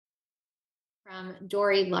from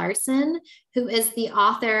Dory Larsen, who is the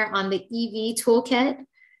author on the EV Toolkit.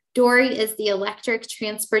 Dory is the Electric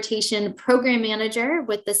Transportation Program Manager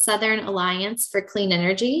with the Southern Alliance for Clean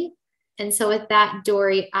Energy. And so with that,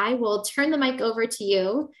 Dory, I will turn the mic over to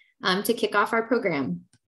you to kick off our program.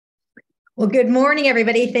 Well, good morning,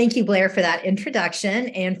 everybody. Thank you, Blair, for that introduction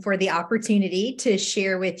and for the opportunity to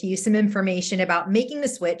share with you some information about making the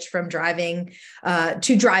switch from driving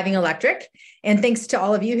to driving electric. And thanks to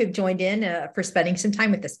all of you who've joined in for spending some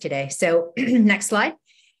time with us today. So next slide.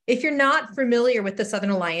 If you're not familiar with the Southern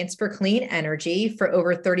Alliance for Clean Energy, for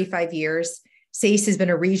over 35 years, SACE has been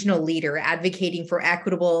a regional leader advocating for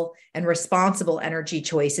equitable and responsible energy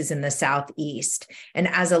choices in the Southeast. And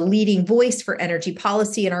as a leading voice for energy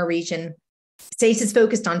policy in our region, SACE is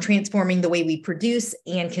focused on transforming the way we produce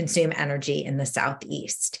and consume energy in the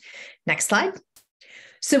Southeast. Next slide.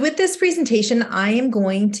 So with this presentation, I am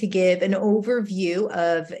going to give an overview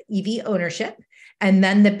of EV ownership, and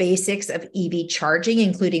then the basics of EV charging,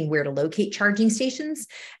 including where to locate charging stations,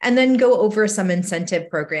 and then go over some incentive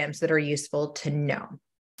programs that are useful to know.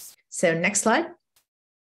 So next slide.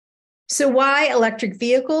 So why electric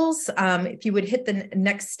vehicles? If you would hit the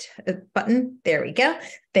next button, there we go.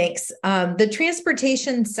 Thanks. The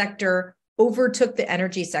transportation sector overtook the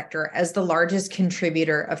energy sector as the largest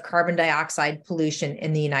contributor of carbon dioxide pollution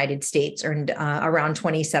in the United States around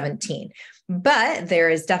 2017. But there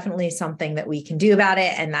is definitely something that we can do about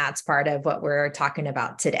it, and that's part of what we're talking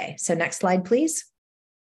about today. So next slide, please.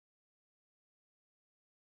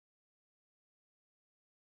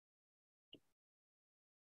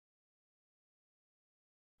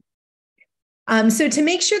 So to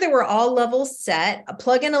make sure that we're all level set,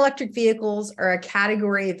 plug-in electric vehicles are a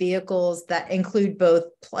category of vehicles that include both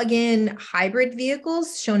plug-in hybrid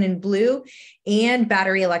vehicles, shown in blue, and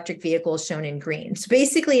battery electric vehicles, shown in green. So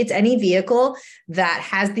basically, it's any vehicle that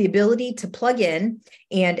has the ability to plug in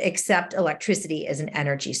and accept electricity as an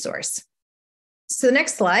energy source. So the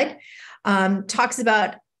next slide talks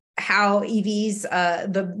about how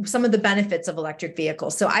EVs, some of the benefits of electric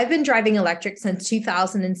vehicles. So I've been driving electric since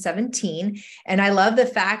 2017, and I love the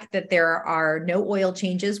fact that there are no oil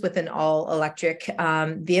changes with an all electric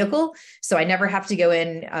vehicle. So I never have to go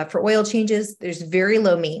in for oil changes. There's very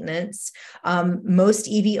low maintenance. Most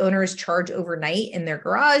EV owners charge overnight in their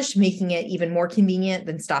garage, making it even more convenient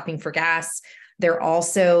than stopping for gas. They're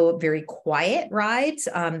also very quiet rides.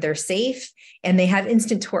 They're safe, and they have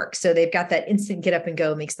instant torque. So they've got that instant get up and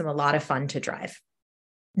go, makes them a lot of fun to drive.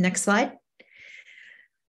 Next slide.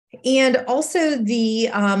 And also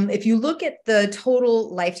if you look at the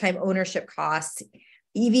total lifetime ownership costs,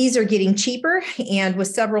 EVs are getting cheaper, and with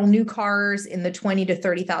several new cars in the $20,000 to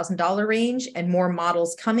 $30,000 range and more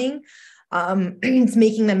models coming, it's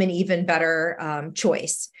making them an even better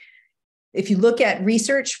choice. If you look at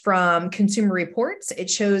research from Consumer Reports, it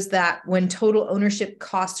shows that when total ownership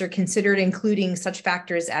costs are considered, including such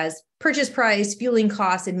factors as purchase price, fueling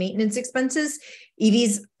costs, and maintenance expenses,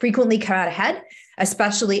 EVs frequently come out ahead,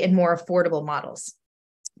 especially in more affordable models.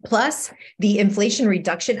 Plus, the Inflation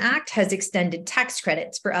Reduction Act has extended tax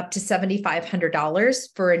credits for up to $7,500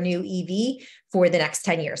 for a new EV for the next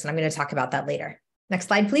 10 years. And I'm going to talk about that later. Next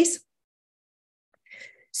slide, please.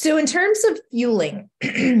 So in terms of fueling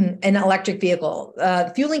an electric vehicle,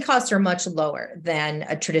 fueling costs are much lower than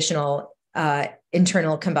a traditional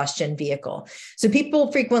internal combustion vehicle. So people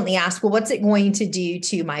frequently ask, well, what's it going to do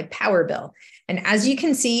to my power bill? And as you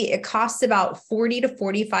can see, it costs about $40 to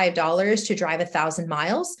 $45 to drive 1,000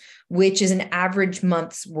 miles, which is an average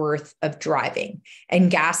month's worth of driving. And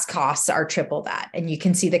gas costs are triple that. And you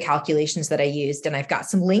can see the calculations that I used. And I've got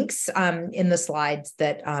some links in the slides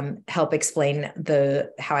that help explain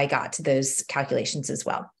how I got to those calculations as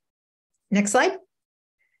well. Next slide.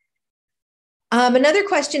 Another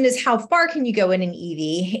question is, how far can you go in an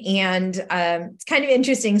EV? And it's kind of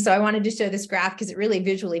interesting. So I wanted to show this graph because it really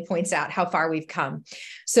visually points out how far we've come.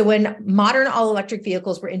 So when modern all-electric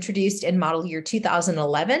vehicles were introduced in model year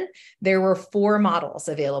 2011, there were 4 models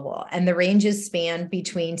available, and the ranges spanned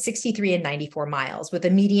between 63 and 94 miles, with a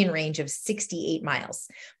median range of 68 miles.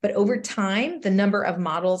 But over time, the number of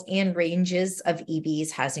models and ranges of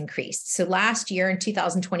EVs has increased. So last year in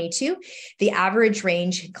 2022, the average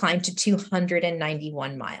range climbed to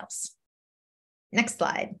 291 miles. Next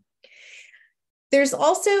slide. There's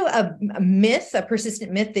also a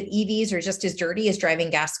persistent myth that EVs are just as dirty as driving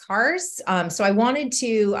gas cars. So I wanted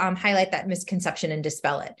to highlight that misconception and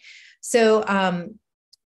dispel it. So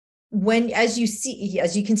as you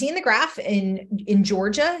can see in the graph, in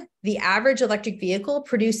Georgia, the average electric vehicle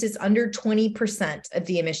produces under 20% of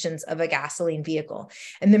the emissions of a gasoline vehicle.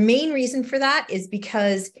 And the main reason for that is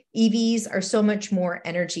because EVs are so much more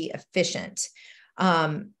energy efficient.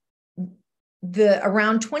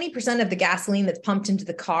 Around 20% of the gasoline that's pumped into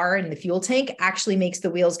the car and the fuel tank actually makes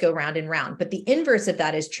the wheels go round and round. But the inverse of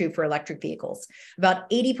that is true for electric vehicles. About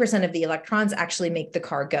 80% of the electrons actually make the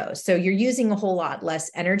car go. So you're using a whole lot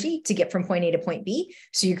less energy to get from point A to point B.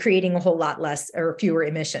 So you're creating a whole lot less or fewer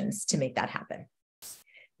emissions to make that happen.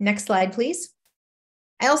 Next slide, please.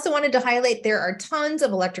 I also wanted to highlight there are tons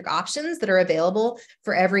of electric options that are available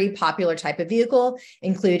for every popular type of vehicle,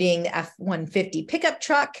 including the F-150 pickup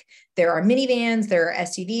truck. There are minivans, there are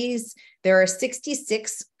SUVs. There are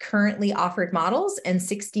 66 currently offered models and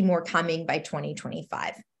 60 more coming by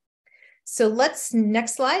 2025. So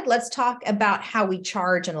next slide, let's talk about how we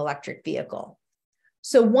charge an electric vehicle.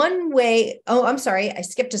 So one way, I'm sorry, I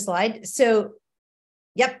skipped a slide. So,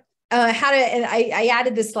 yep. I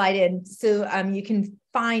added this slide in so you can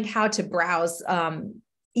find how to browse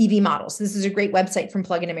EV models. This is a great website from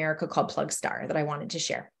Plug in America called Plugstar that I wanted to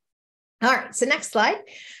share. All right, so next slide.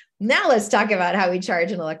 Now let's talk about how we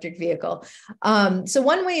charge an electric vehicle. So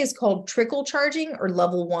one way is called trickle charging or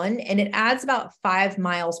level 1, and it adds about 5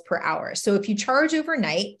 miles per hour. So if you charge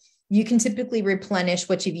overnight, you can typically replenish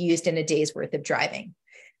what you've used in a day's worth of driving.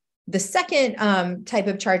 The second type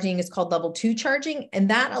of charging is called level 2 charging, and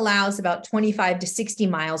that allows about 25 to 60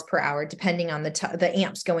 miles per hour, depending on the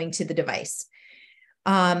amps going to the device.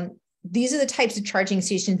 These are the types of charging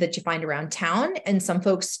stations that you find around town, and some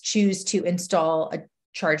folks choose to install a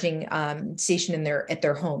charging station at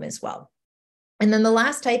their home as well. And then the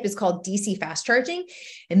last type is called DC fast charging.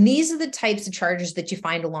 And these are the types of chargers that you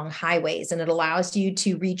find along highways, and it allows you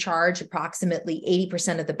to recharge approximately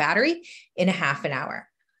 80% of the battery in a half an hour.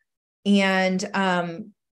 And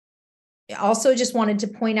also just wanted to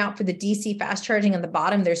point out for the DC fast charging on the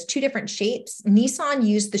bottom, there's 2 different shapes. Nissan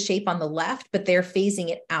used the shape on the left, but they're phasing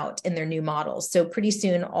it out in their new models. So pretty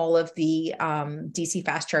soon, all of the DC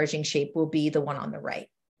fast charging shape will be the one on the right,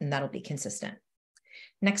 and that'll be consistent.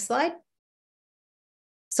 Next slide.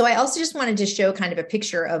 So I also just wanted to show kind of a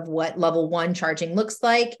picture of what level 1 charging looks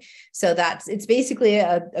like. So it's basically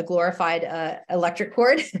a glorified electric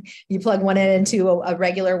cord. You plug one into a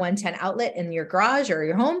regular 110 outlet in your garage or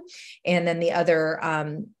your home, and then the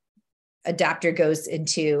other adapter goes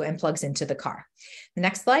into and plugs into the car. The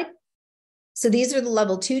next slide. So these are the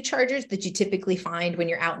level 2 chargers that you typically find when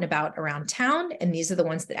you're out and about around town. And these are the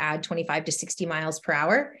ones that add 25 to 60 miles per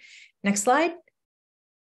hour. Next slide.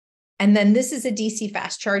 And then this is a DC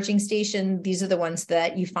fast charging station. These are the ones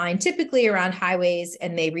that you find typically around highways,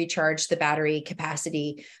 and they recharge the battery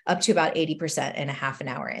capacity up to about 80% in a half an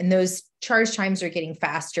hour. And those charge times are getting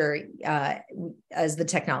faster as the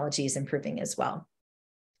technology is improving as well.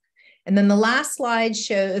 And then the last slide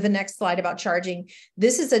the next slide about charging.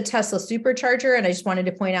 This is a Tesla supercharger. And I just wanted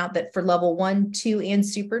to point out that for level 1, 2, and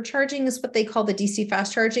supercharging is what they call the DC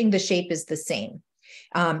fast charging. The shape is the same.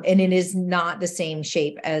 And it is not the same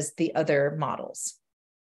shape as the other models.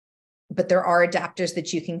 But there are adapters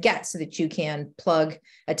that you can get so that you can plug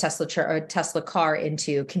a Tesla car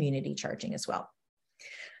into community charging as well.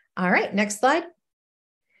 All right, next slide.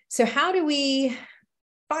 So how do we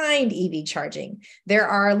find EV charging? There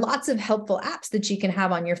are lots of helpful apps that you can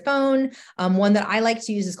have on your phone. One that I like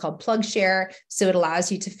to use is called PlugShare. So it allows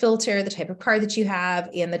you to filter the type of car that you have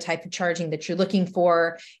and the type of charging that you're looking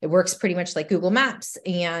for. It works pretty much like Google Maps,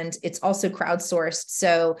 and it's also crowdsourced.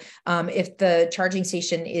 So if the charging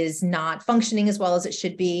station is not functioning as well as it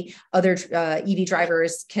should be, other EV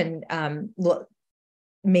drivers can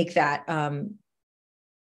make that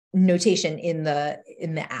notation in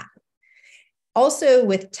the app. Also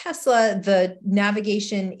with Tesla, the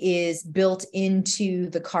navigation is built into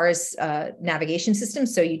the car's navigation system.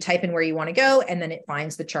 So you type in where you want to go, and then it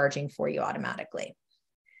finds the charging for you automatically.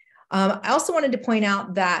 I also wanted to point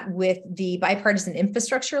out that with the bipartisan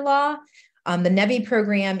infrastructure law, the NEVI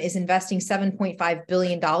program is investing $7.5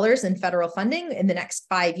 billion in federal funding in the next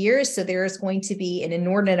 5 years. So there's going to be an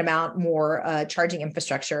inordinate amount more charging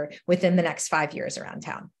infrastructure within the next 5 years around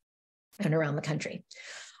town and around the country.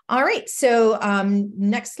 All right, so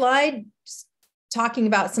next slide, talking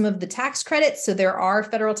about some of the tax credits. So there are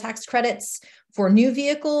federal tax credits for new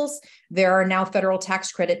vehicles. There are now federal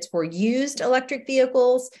tax credits for used electric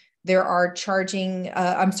vehicles. There are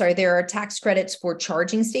there are tax credits for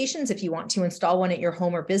charging stations if you want to install one at your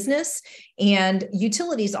home or business. And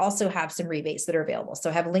utilities also have some rebates that are available. So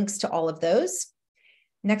I have links to all of those.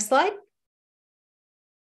 Next slide.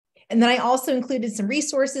 And then I also included some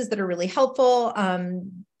resources that are really helpful.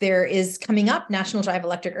 There is coming up National Drive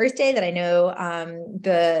Electric Earth Day that I know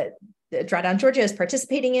the Drawdown Georgia is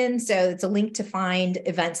participating in. So it's a link to find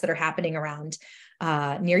events that are happening around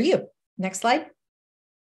near you. Next slide.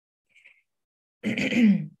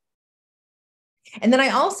 And then I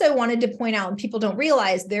also wanted to point out, and people don't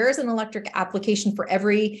realize, there is an electric application for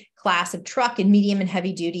every class of truck and medium and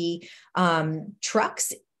heavy duty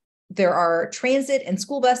trucks. There are transit and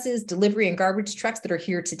school buses, delivery and garbage trucks that are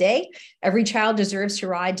here today. Every child deserves to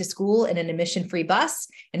ride to school in an emission-free bus.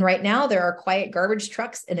 And right now there are quiet garbage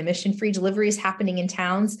trucks and emission-free deliveries happening in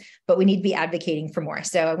towns, but we need to be advocating for more.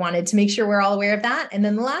 So I wanted to make sure we're all aware of that. And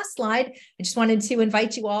then the last slide, I just wanted to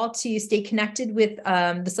invite you all to stay connected with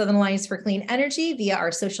the Southern Alliance for Clean Energy via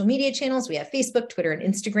our social media channels. We have Facebook, Twitter, and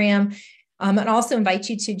Instagram. And also invite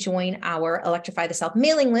you to join our Electrify the South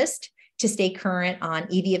mailing list to stay current on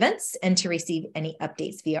EV events and to receive any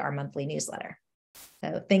updates via our monthly newsletter.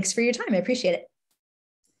 So thanks for your time. I appreciate it.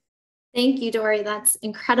 Thank you, Dory. That's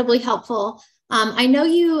incredibly helpful. I know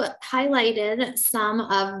you highlighted some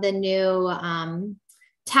of the new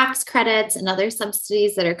tax credits and other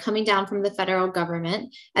subsidies that are coming down from the federal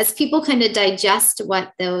government. As people kind of digest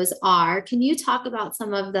what those are, can you talk about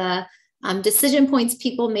some of the decision points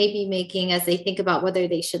people may be making as they think about whether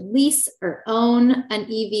they should lease or own an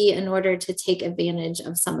EV in order to take advantage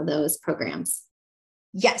of some of those programs?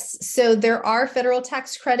 Yes. So there are federal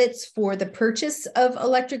tax credits for the purchase of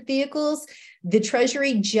electric vehicles. The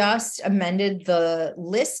Treasury just amended the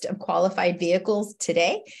list of qualified vehicles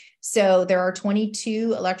today. So there are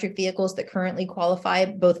 22 electric vehicles that currently qualify,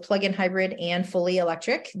 both plug-in hybrid and fully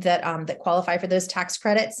electric, that qualify for those tax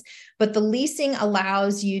credits. But the leasing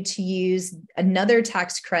allows you to use another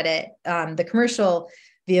tax credit, the commercial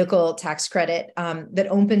vehicle tax credit, that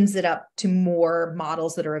opens it up to more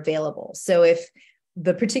models that are available. So if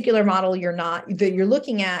the particular model you're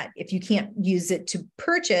looking at, if you can't use it to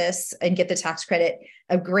purchase and get the tax credit,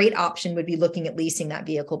 a great option would be looking at leasing that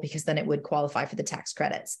vehicle, because then it would qualify for the tax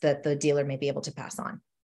credits that the dealer may be able to pass on.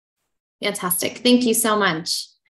 Fantastic. Thank you so much.